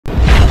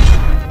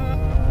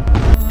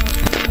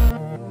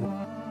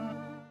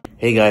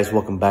Hey guys,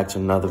 welcome back to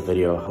another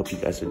video. I hope you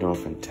guys are doing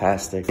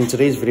fantastic. In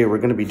today's video, we're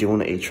going to be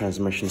doing a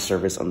transmission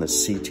service on the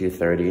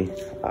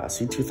C230.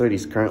 C230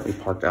 is currently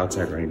parked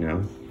outside right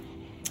now.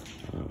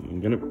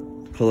 I'm going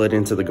to pull it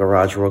into the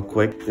garage real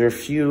quick. There are a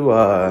few,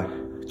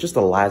 just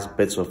the last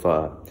bits of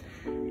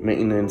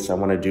maintenance I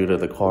want to do to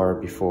the car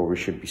before we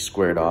should be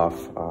squared off.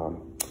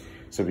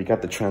 So we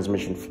got the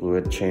transmission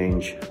fluid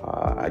change.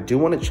 I do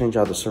want to change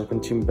out the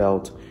serpentine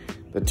belt,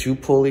 the two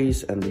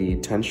pulleys, and the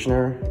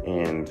tensioner,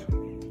 and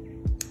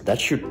that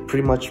should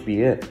pretty much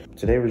be it.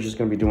 Today we're just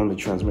gonna be doing the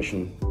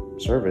transmission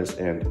service,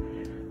 and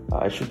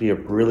it should be a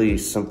really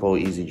simple,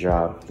 easy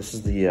job. This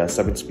is the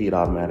 7-speed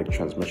automatic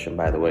transmission,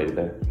 by the way.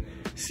 The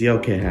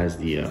CLK has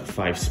the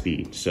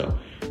 5-speed. So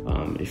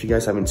if you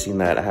guys haven't seen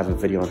that, I have a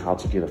video on how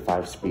to do the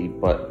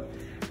 5-speed, but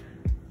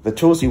the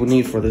tools you would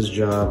need for this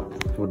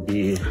job would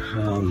be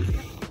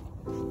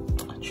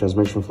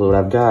transmission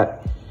fluid.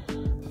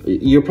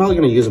 You're probably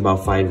gonna use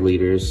about 5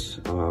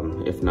 liters,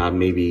 if not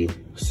maybe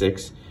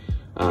 6.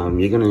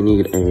 You're gonna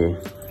need a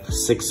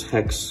 6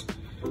 hex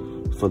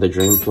for the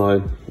drain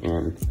plug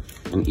and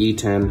an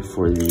E10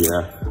 for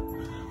the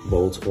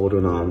bolts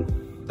holding on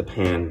the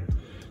pan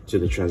to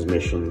the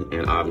transmission.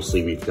 And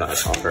obviously we've got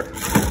our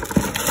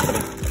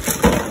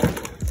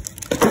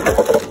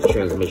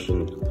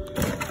transmission,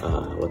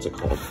 what's it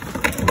called?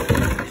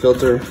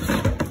 Filter,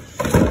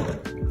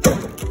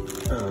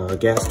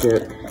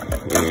 gasket,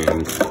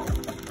 and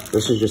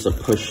this is just a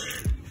push.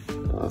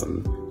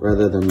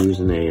 Rather than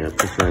using a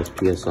pressurized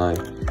PSI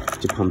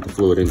to pump the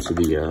fluid into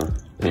the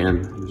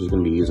pan, I'm just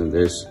gonna be using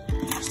this,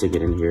 stick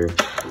it in here,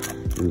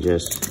 and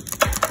just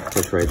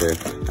push right there.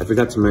 I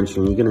forgot to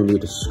mention, you're gonna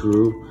need a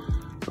screw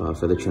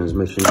for the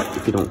transmission.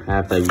 If you don't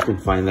have that, you can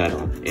find that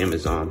on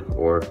Amazon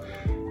or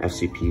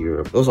FCP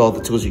Europe. Those are all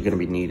the tools you're gonna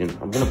be needing.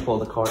 I'm gonna pull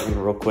the car in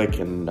real quick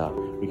and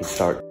we can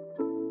start.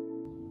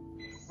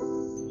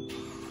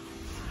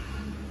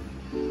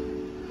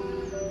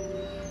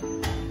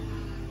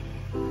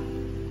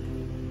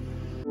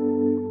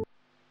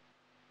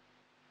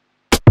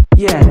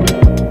 Yeah.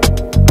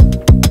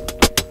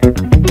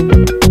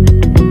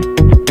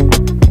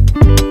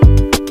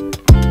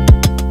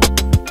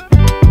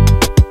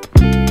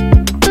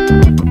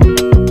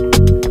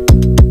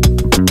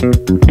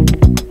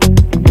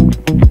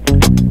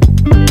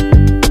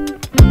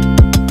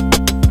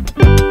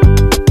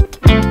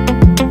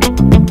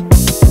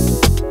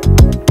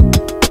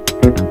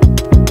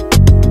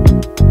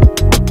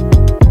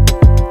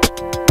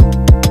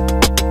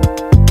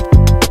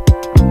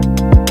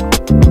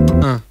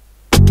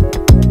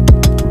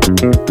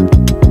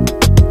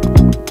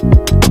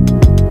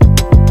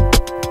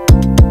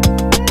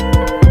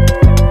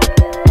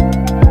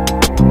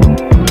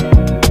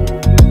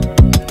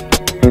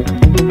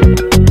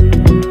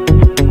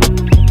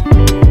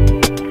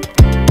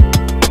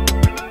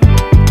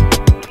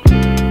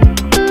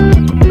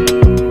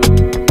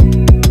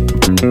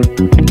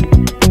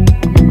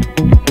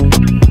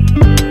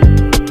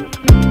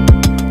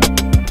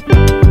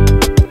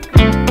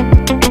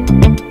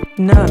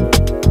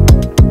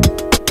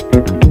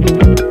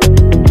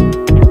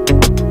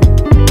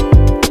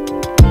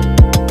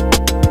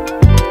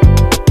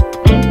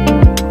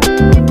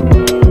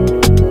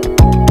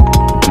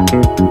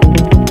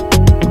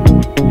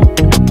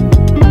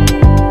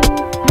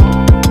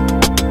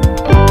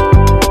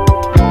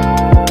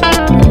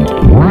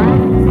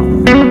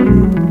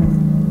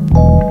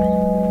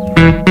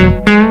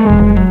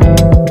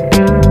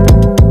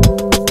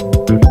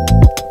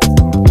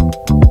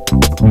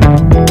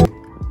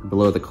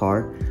 Below the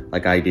car,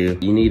 like I do,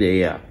 you need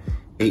a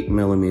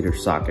 8mm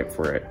socket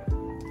for it.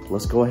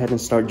 Let's go ahead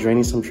and start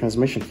draining some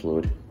transmission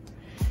fluid.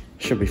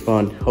 Should be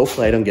fun.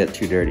 Hopefully I don't get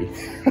too dirty.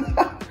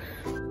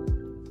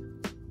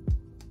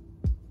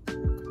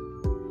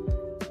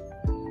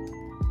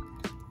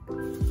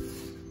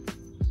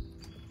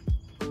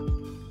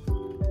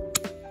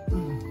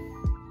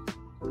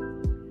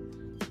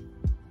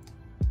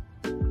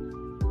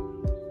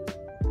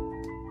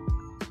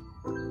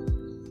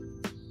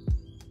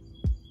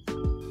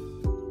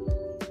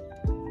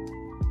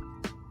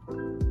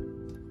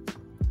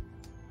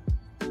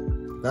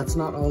 That's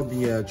not all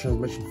the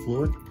transmission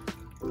fluid.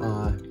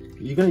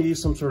 You're gonna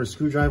use some sort of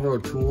screwdriver or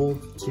tool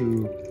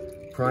to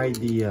pry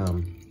the,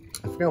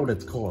 I forgot what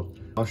it's called.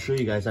 I'll show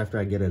you guys after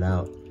I get it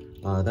out.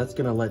 That's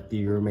gonna let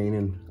the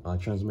remaining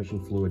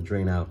transmission fluid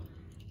drain out.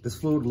 This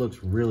fluid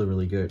looks really,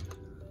 really good.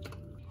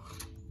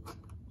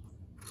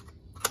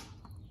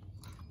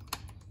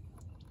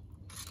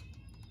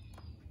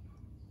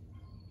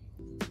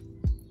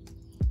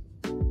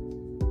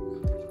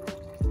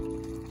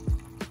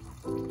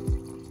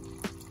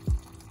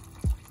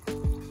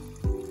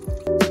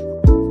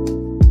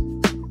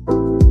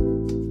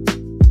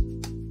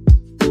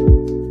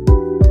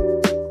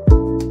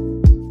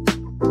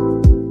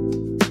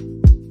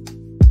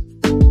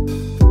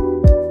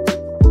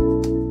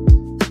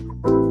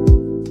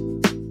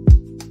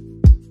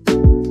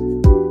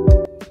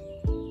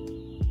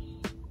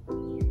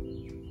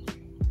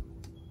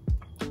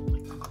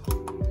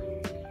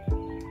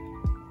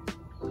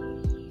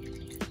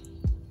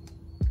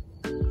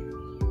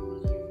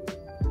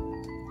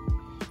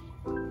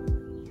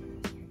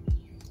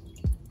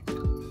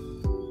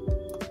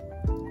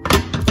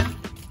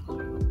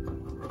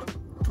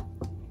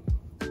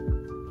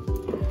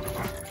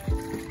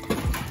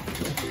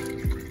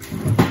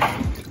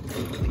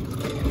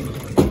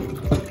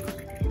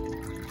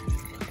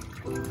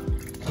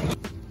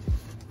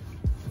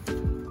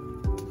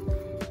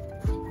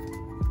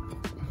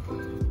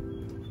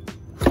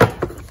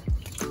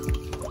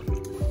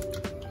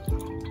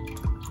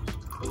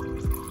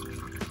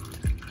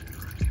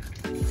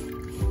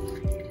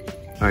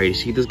 All right, you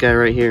see this guy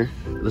right here?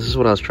 This is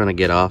what I was trying to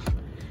get off,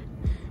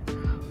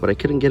 but I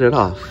couldn't get it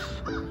off.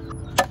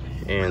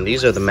 And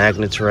these are the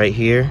magnets right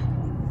here.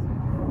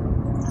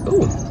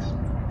 Ooh.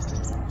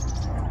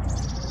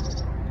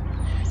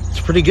 It's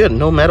pretty good,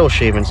 no metal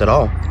shavings at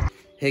all.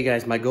 Hey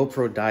guys, my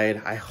GoPro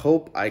died. I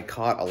hope I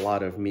caught a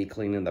lot of me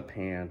cleaning the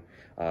pan,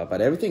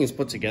 but everything is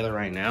put together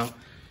right now.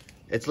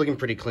 It's looking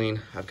pretty clean.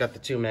 I've got the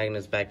 2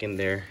 magnets back in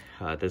there.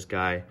 This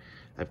guy,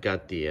 I've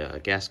got the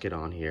gasket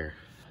on here.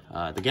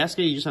 The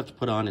gasket you just have to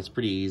put on. It's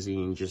pretty easy.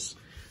 You just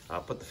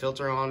put the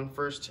filter on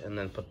first and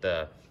then put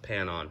the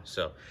pan on.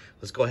 So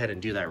let's go ahead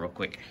and do that real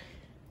quick.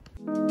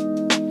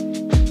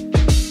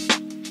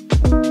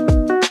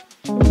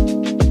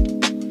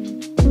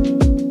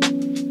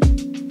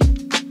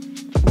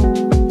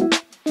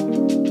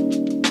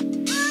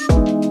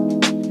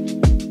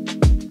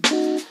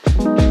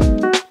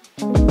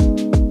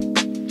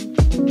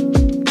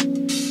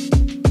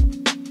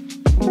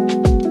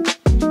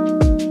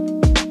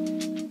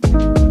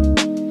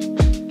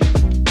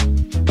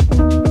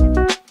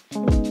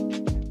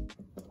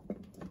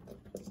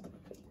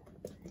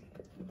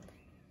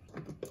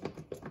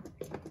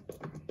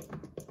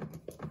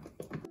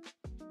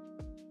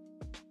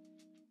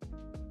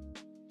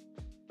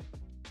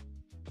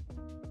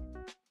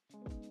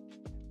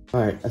 All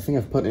right, I think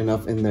I've put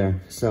enough in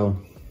there.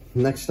 So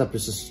next step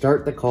is to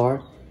start the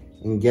car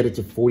and get it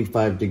to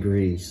 45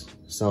 degrees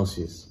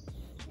Celsius.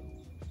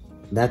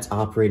 That's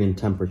operating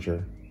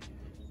temperature.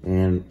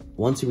 And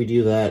once we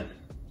do that,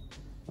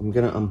 I'm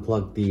gonna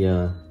unplug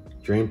the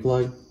drain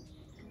plug.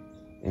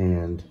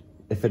 And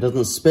if it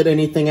doesn't spit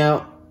anything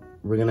out,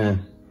 we're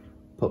gonna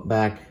put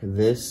back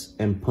this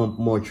and pump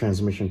more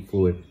transmission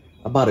fluid,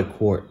 about a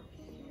quart.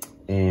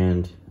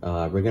 And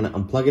we're gonna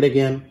unplug it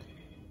again.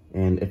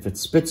 And if it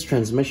spits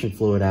transmission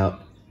fluid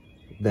out,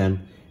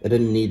 then it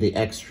didn't need the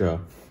extra.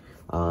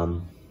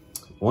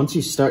 Once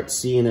you start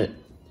seeing it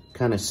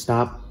kind of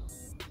stop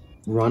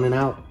running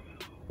out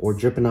or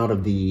dripping out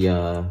of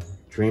the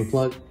drain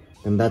plug,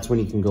 then that's when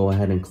you can go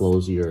ahead and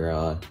close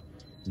your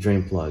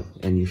drain plug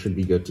and you should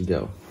be good to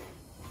go.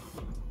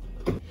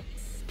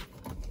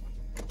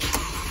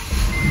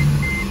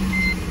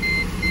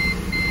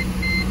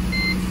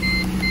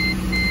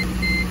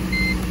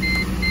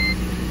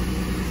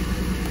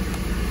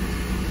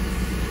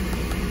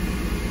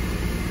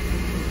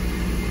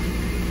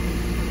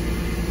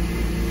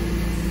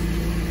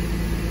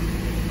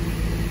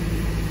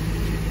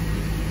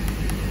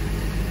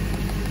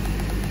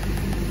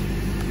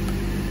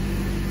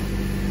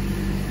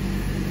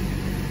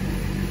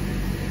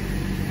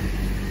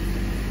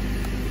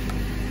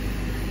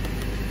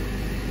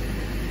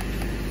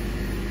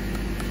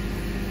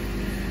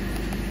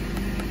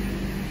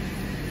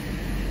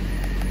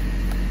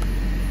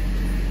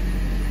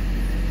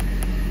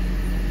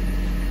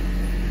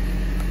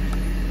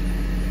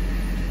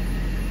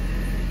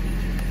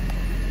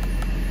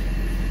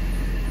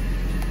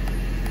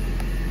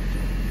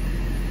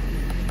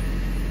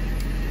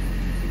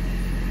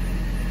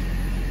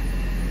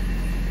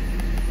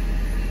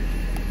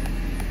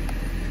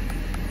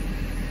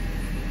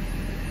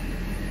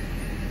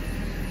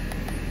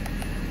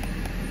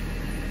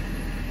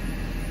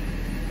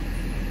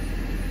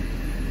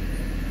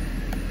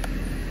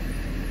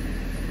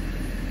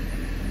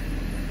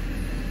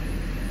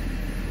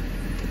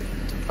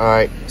 All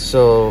right,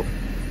 so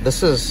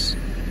this is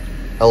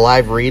a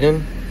live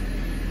reading,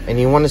 and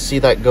you want to see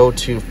that go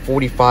to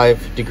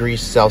 45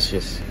 degrees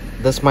Celsius.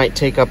 This might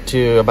take up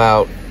to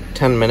about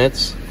 10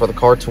 minutes for the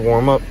car to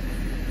warm up.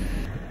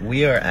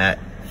 We are at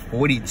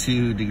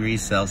 42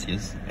 degrees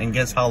Celsius, and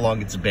guess how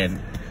long it's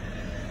been?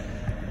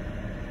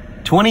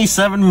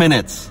 27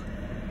 minutes.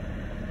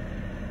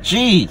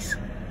 Jeez.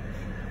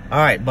 All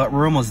right, but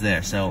we're almost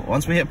there. So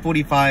once we hit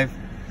 45,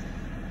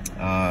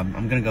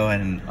 I'm gonna go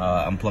ahead and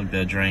unplug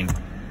the drain.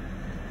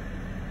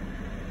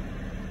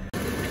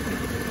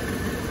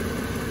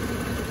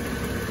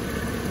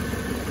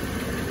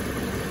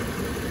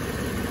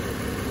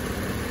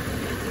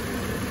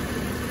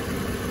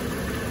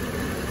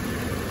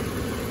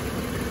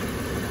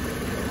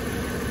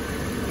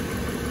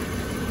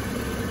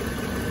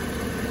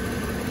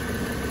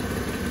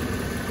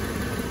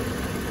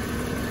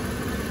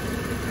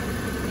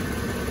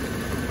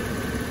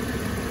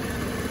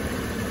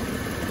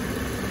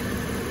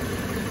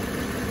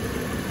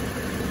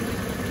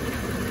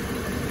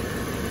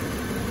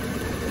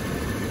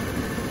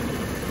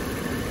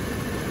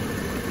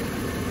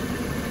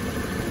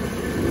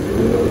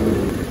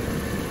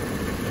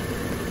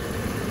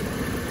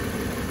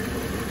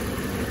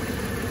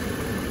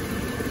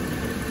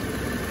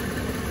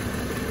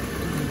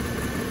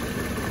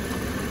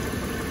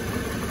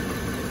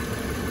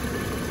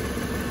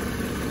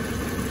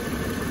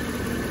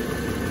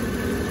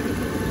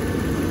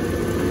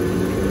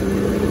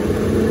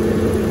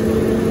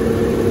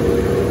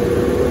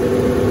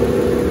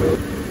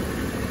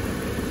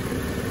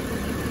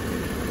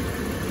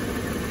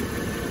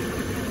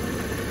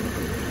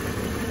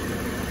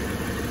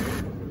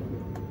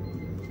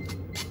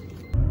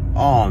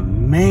 Oh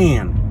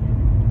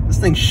man, this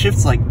thing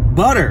shifts like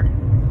butter.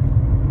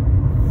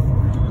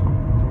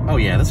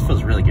 yeah, this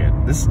feels really good.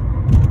 This,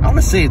 I want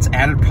to say it's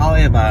added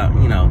probably about,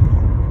 you know,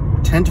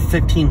 10 to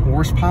 15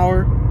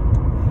 horsepower.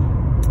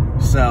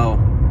 So,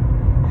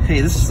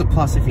 hey, this is a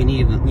plus if you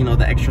need, you know,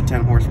 the extra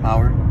 10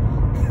 horsepower.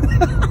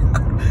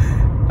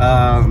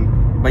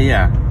 But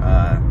yeah,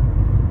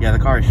 yeah, the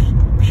car is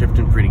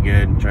shifting pretty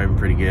good, driving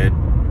pretty good.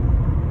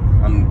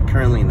 I'm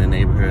currently in the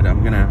neighborhood.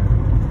 I'm gonna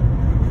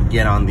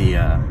get on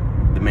the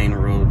main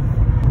road.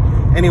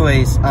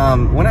 Anyways,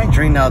 when I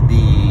drained out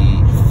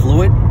the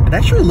fluid, it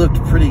actually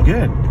looked pretty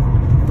good.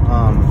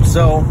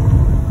 So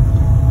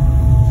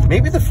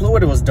maybe the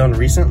fluid was done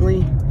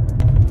recently.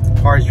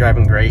 Car is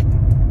driving great.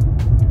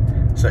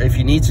 So if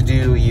you need to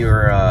do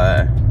your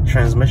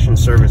transmission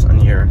service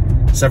on your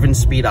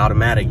 7-speed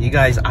automatic, you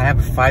guys, I have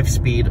a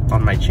 5-speed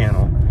on my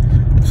channel.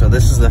 So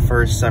this is the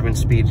first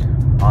 7-speed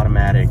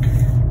automatic,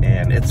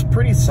 and it's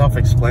pretty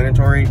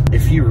self-explanatory.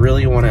 If you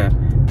really want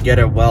to get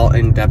a well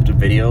in-depth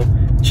video,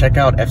 check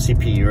out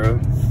FCP Euro.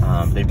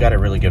 They've got a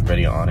really good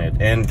video on it,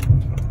 and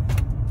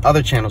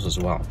other channels as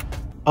well.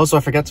 Also, I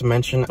forgot to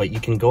mention, but you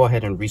can go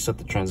ahead and reset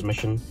the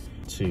transmission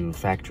to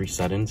factory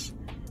settings,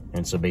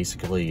 and so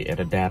basically it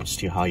adapts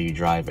to how you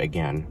drive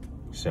again.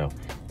 So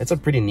it's a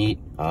pretty neat,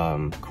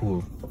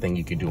 cool thing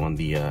you could do on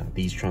the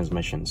these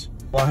transmissions.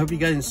 Well, I hope you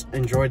guys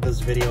enjoyed this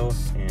video,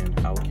 and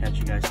I will catch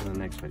you guys in the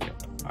next video.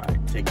 All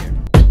right, take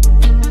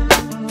care.